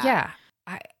questions to that. Yeah.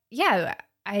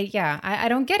 I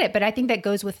don't get it, but I think that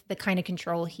goes with the kind of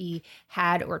control he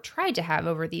had or tried to have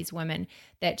over these women,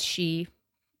 that she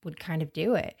would kind of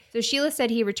do it. So Sheila said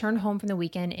he returned home from the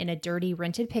weekend in a dirty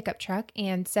rented pickup truck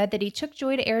and said that he took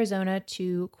Joy to Arizona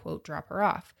to, quote, drop her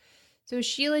off. So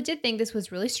Sheila did think this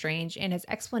was really strange, and his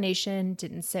explanation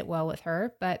didn't sit well with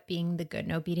her, but being the good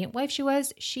and obedient wife she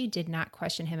was, she did not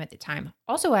question him at the time.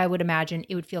 Also, I would imagine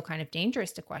it would feel kind of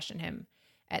dangerous to question him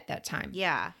at that time.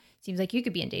 Yeah. Seems like you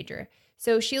could be in danger.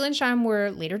 So Sheila and Sean were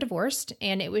later divorced,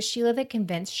 and it was Sheila that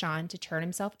convinced Sean to turn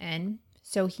himself in.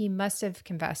 So he must have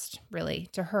confessed, really,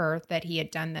 to her that he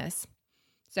had done this.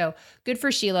 So good for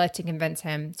Sheila to convince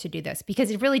him to do this,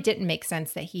 because it really didn't make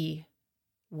sense that he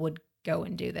would go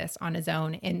and do this on his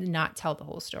own and not tell the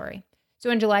whole story. So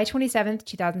on July 27th,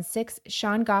 2006,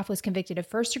 Sean Goff was convicted of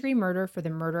first-degree murder for the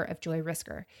murder of Joy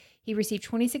Risker. He received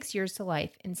 26 years to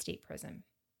life in state prison.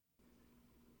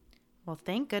 Well,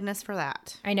 thank goodness for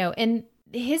that. I know. And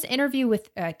his interview with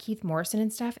Keith Morrison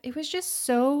and stuff, it was just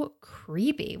so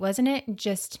creepy, wasn't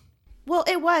it? Well,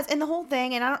 it was. And the whole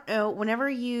thing, and I don't know,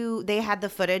 whenever they had the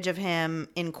footage of him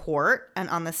in court and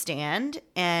on the stand,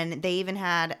 and they even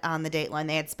had on the Dateline,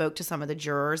 they had spoke to some of the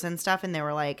jurors and stuff, and they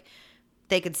were like,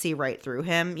 they could see right through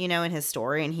him, in his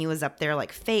story. And he was up there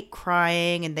like fake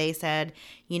crying. And they said,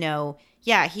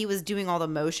 yeah, he was doing all the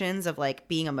motions of like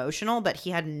being emotional, but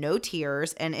he had no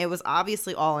tears, and it was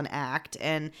obviously all an act.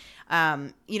 And,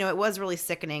 it was really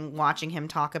sickening watching him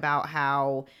talk about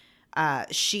how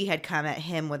she had come at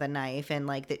him with a knife, and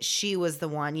like that she was the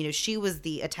one, she was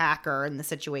the attacker in the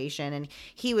situation, and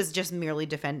he was just merely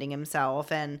defending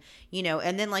himself. And,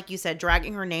 and then like you said,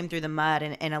 dragging her name through the mud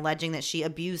and alleging that she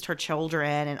abused her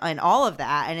children and all of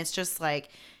that. And it's just like,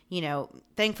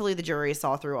 thankfully the jury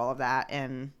saw through all of that,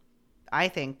 and I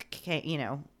think,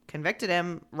 convicted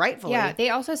him rightfully. Yeah, they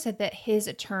also said that his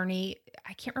attorney,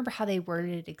 I can't remember how they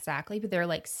worded it exactly, but they're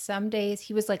like, some days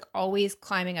he was like always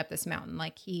climbing up this mountain.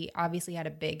 Like, he obviously had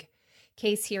a big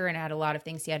case here and had a lot of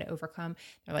things he had to overcome.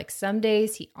 They're like, some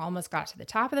days he almost got to the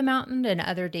top of the mountain and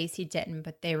other days he didn't.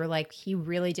 But they were like, he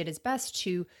really did his best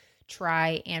to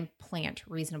try and plant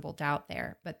reasonable doubt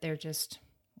there, but there just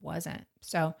wasn't.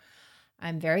 So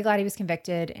I'm very glad he was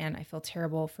convicted, and I feel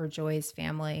terrible for Joy's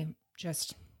family,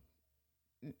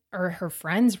 or her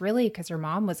friends, really, because her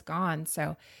mom was gone.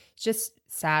 So it's just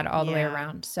sad all the way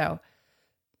around. So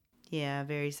yeah,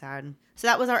 very sad. So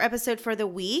that was our episode for the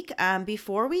week.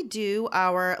 Before we do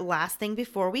our last thing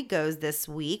before we goes this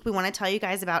week, we want to tell you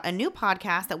guys about a new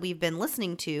podcast that we've been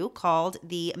listening to called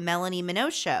The Melanie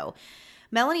Minogue Show.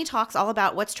 Melanie talks all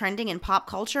about what's trending in pop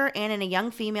culture and in a young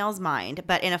female's mind,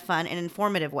 but in a fun and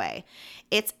informative way.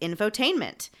 It's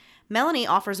infotainment. Melanie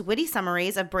offers witty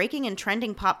summaries of breaking and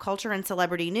trending pop culture and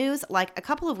celebrity news. Like a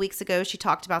couple of weeks ago, she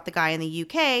talked about the guy in the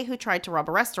UK who tried to rob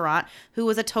a restaurant who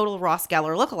was a total Ross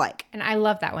Geller lookalike. And I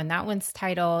love that one. That one's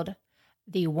titled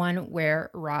the one where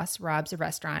Ross robs a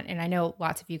restaurant. And I know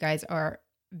lots of you guys are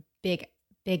big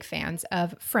fans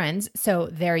of Friends. So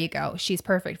there you go. She's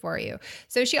perfect for you.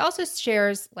 So she also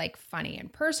shares like funny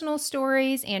and personal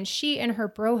stories, and she and her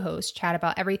bro host chat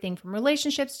about everything from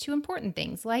relationships to important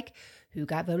things like who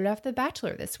got voted off The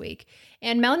Bachelor this week.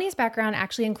 And Melanie's background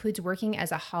actually includes working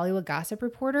as a Hollywood gossip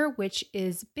reporter, which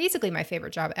is basically my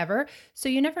favorite job ever. So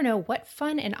you never know what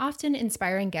fun and often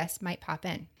inspiring guests might pop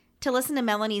in. To listen to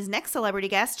Melanie's next celebrity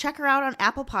guest, check her out on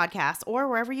Apple Podcasts or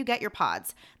wherever you get your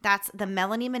pods. That's the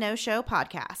Melanie Minot Show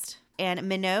podcast. And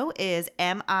Minot is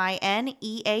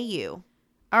Mineau.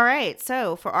 All right,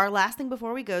 so for our last thing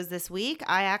before we goes this week,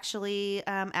 I actually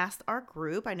asked our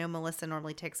group. I know Melissa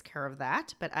normally takes care of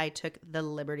that, but I took the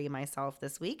liberty myself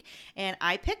this week, and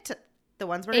I picked the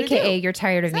ones we're going to do. AKA, you're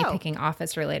tired of me picking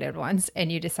office-related ones, and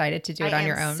you decided to do it on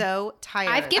your own. I'm so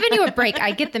tired. I've given you a break.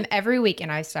 I get them every week, and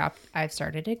I've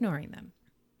started ignoring them.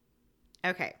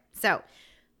 Okay, so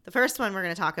the first one we're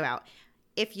going to talk about.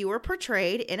 If you were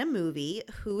portrayed in a movie,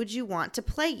 who would you want to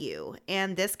play you?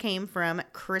 And this came from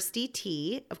Christy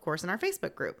T, of course, in our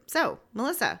Facebook group. So,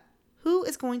 Melissa, who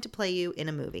is going to play you in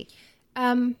a movie?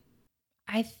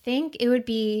 I think it would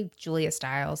be Julia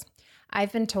Stiles.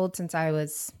 I've been told since I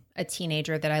was a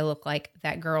teenager that I look like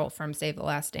that girl from Save the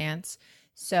Last Dance.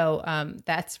 So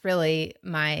that's really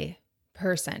my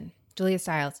person, Julia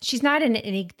Stiles. She's not in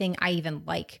anything I even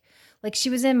like. Like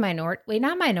she was in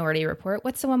Minority Report.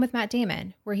 What's the one with Matt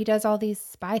Damon where he does all these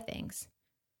spy things?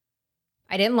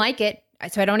 I didn't like it,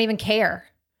 so I don't even care.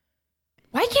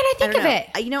 Why can't I think of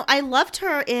it? You know, I loved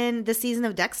her in the season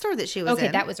of Dexter that she was in.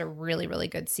 Okay, that was a really, really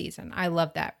good season. I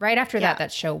love that. Right after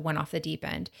that show went off the deep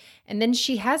end. And then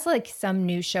she has like some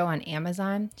new show on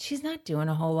Amazon. She's not doing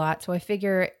a whole lot, so I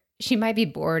figure she might be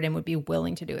bored and would be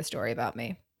willing to do a story about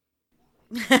me.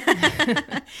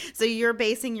 So you're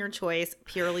basing your choice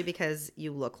purely because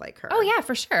you look like her. Oh, yeah,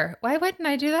 for sure. Why wouldn't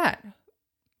I do that?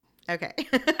 Okay.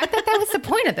 I thought that was the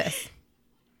point of this.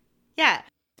 Yeah.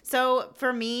 So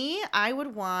for me, I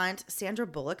would want Sandra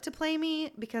Bullock to play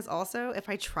me because also if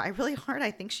I try really hard,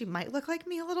 I think she might look like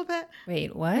me a little bit.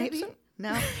 Wait, what? Maybe?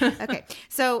 No? Okay.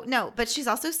 So no, but she's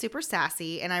also super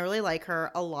sassy and I really like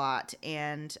her a lot.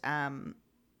 And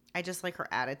I just like her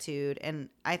attitude and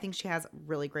I think she has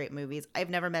really great movies. I've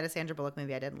never met a Sandra Bullock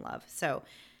movie I didn't love. So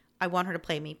I want her to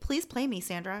play me. Please play me,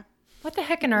 Sandra. What the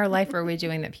heck in our life are we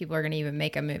doing that people are going to even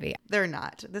make a movie? They're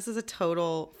not. This is a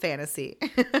total fantasy.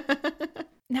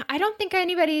 Now, I don't think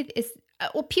anybody is.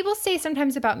 Well, people say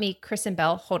sometimes about me, Kristen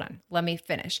Bell. Hold on, let me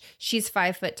finish. She's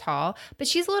 5 foot tall, but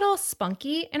she's a little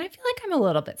spunky, and I feel like I'm a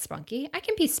little bit spunky. I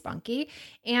can be spunky,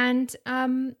 and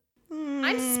I'm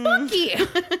spunky.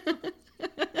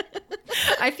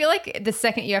 I feel like the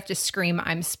second you have to scream,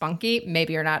 I'm spunky,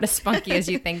 maybe you're not as spunky as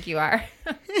you think you are.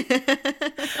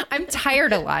 I'm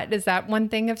tired a lot. Is that one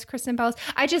thing of Kristen Bell's?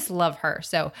 I just love her.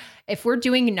 So if we're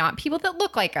doing not people that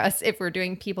look like us, if we're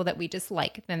doing people that we just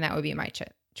like, then that would be my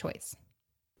choice.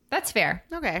 That's fair.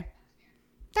 Okay.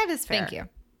 That is fair. Thank you.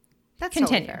 That's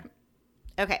Continue. Totally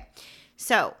fair. Okay.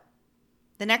 So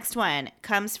the next one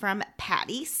comes from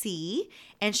Patty C.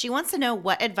 And she wants to know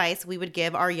what advice we would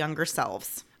give our younger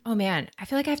selves. Oh, man. I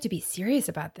feel like I have to be serious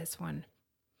about this one.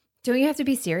 Don't you have to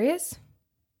be serious?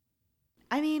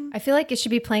 I mean, I feel like it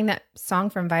should be playing that song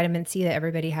from Vitamin C that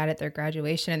everybody had at their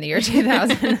graduation in the year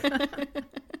 2000.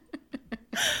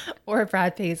 Or a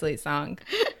Brad Paisley song.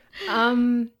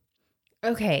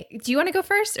 Okay. Do you want to go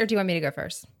first or do you want me to go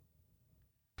first?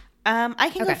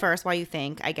 I can go first while you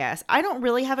think, I guess. I don't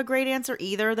really have a great answer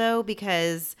either, though,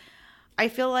 because I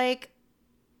feel like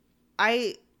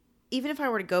even if I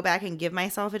were to go back and give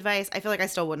myself advice, I feel like I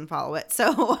still wouldn't follow it.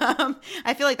 So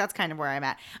I feel like that's kind of where I'm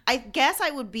at. I guess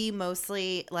I would be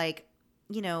mostly like,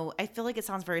 you know, I feel like it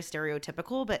sounds very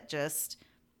stereotypical, but just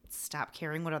stop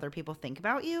caring what other people think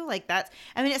about you. Like that's,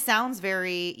 I mean, it sounds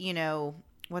very, you know,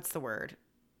 what's the word?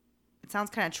 It sounds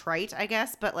kind of trite, I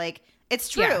guess, but like it's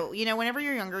true. Yeah. You know, whenever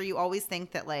you're younger, you always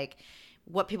think that like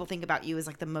what people think about you is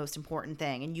like the most important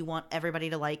thing and you want everybody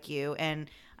to like you. And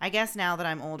I guess now that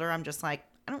I'm older, I'm just like,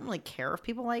 I don't really care if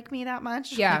people like me that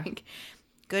much. Yeah. Like,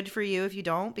 good for you if you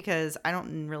don't, because I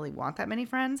don't really want that many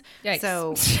friends. Yikes.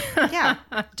 So yeah,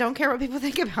 don't care what people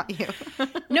think about you.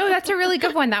 No, that's a really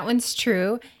good one. That one's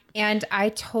true. And I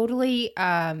totally,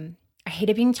 I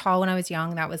hated being tall when I was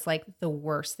young. That was like the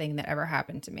worst thing that ever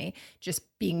happened to me. Just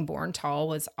being born tall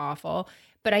was awful.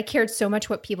 But I cared so much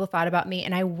what people thought about me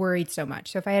and I worried so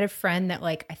much. So if I had a friend that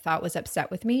like I thought was upset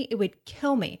with me, it would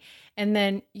kill me. And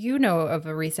then you know of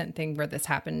a recent thing where this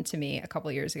happened to me a couple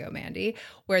of years ago, Mandy,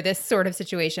 where this sort of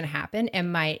situation happened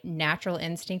and my natural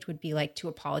instinct would be like to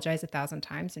apologize 1,000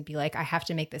 times and be like, I have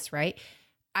to make this right.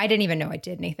 I didn't even know I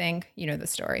did anything. You know the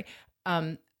story.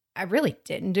 I really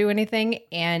didn't do anything.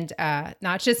 And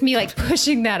not just me like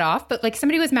pushing that off, but like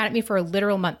somebody was mad at me for a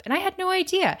literal month and I had no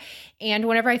idea. And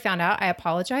whenever I found out, I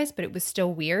apologized, but it was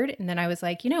still weird. And then I was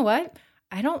like, you know what?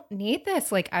 I don't need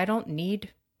this. Like, I don't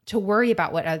need to worry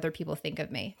about what other people think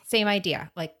of me. Same idea.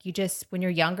 Like you just, when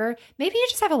you're younger, maybe you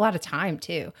just have a lot of time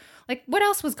too. Like what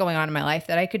else was going on in my life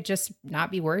that I could just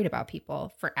not be worried about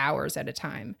people for hours at a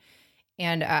time?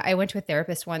 And I went to a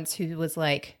therapist once who was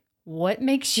like, what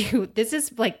makes you, this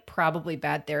is like probably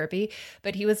bad therapy,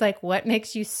 but he was like, what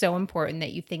makes you so important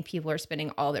that you think people are spending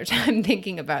all their time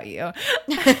thinking about you?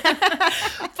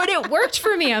 But it worked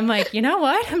for me. I'm like, you know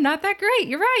what? I'm not that great.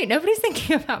 You're right. Nobody's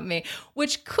thinking about me,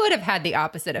 which could have had the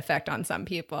opposite effect on some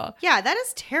people. Yeah, that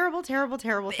is terrible, terrible,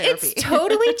 terrible therapy. It's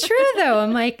totally true though.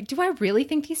 I'm like, do I really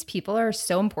think these people are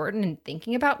so important and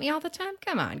thinking about me all the time?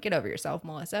 Come on, get over yourself,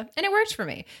 Melissa. And it worked for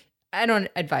me. I don't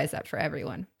advise that for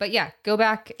everyone, but yeah, go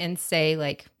back and say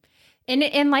like,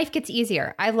 and life gets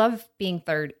easier. I love being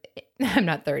I'm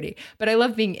not 30, but I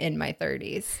love being in my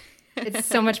 30s. It's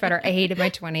so much better. I hated my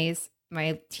 20s.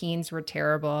 My teens were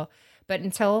terrible, but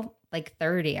until like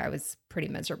 30, I was pretty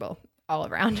miserable all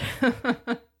around.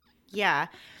 Yeah.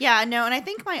 Yeah, no, and I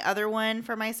think my other one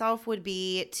for myself would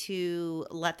be to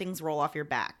let things roll off your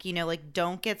back. You know, like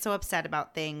don't get so upset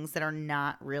about things that are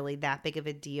not really that big of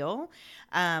a deal.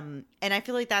 And I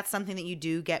feel like that's something that you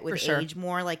do get with age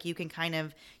more. Like you can kind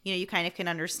of, you know, you kind of can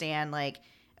understand like,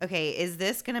 okay, is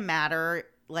this going to matter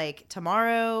like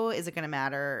tomorrow? Is it going to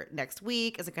matter next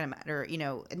week? Is it going to matter, you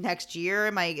know, next year?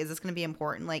 Is this going to be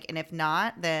important? Like, and if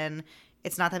not, then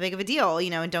it's not that big of a deal,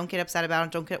 you know, and don't get upset about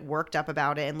it. Don't get worked up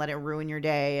about it and let it ruin your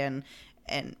day and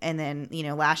then, you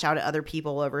know, lash out at other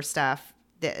people over stuff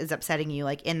that is upsetting you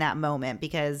like in that moment,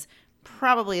 because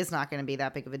probably it's not going to be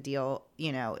that big of a deal,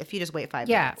 you know, if you just wait 5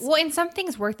 minutes. Yeah. Well, and some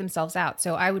things work themselves out.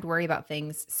 So I would worry about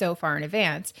things so far in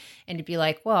advance and to be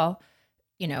like, well,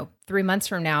 you know, 3 months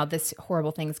from now, this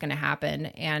horrible thing is going to happen.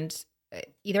 And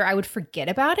either I would forget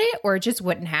about it or it just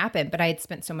wouldn't happen, but I had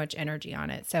spent so much energy on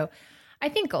it. So I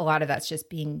think a lot of that's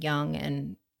just being young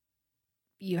and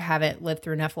you haven't lived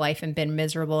through enough life and been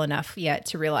miserable enough yet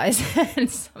to realize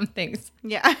some things.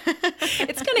 Yeah.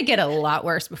 It's going to get a lot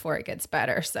worse before it gets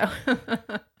better. So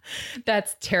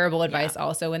that's terrible advice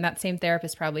also. And that same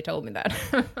therapist probably told me that.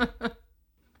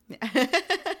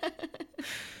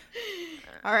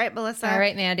 All right, Melissa. All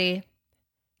right, Mandy.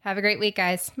 Have a great week,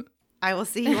 guys. I will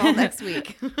see you all next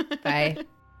week. Bye.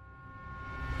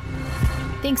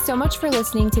 Thanks so much for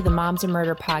listening to the Moms and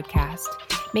Murder podcast.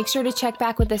 Make sure to check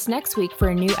back with us next week for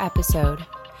a new episode.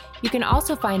 You can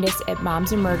also find us at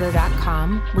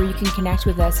momsandmurder.com, where you can connect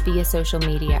with us via social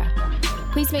media.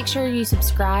 Please make sure you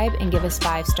subscribe and give us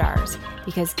 5 stars,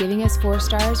 because giving us 4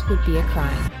 stars would be a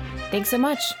crime. Thanks so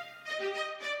much.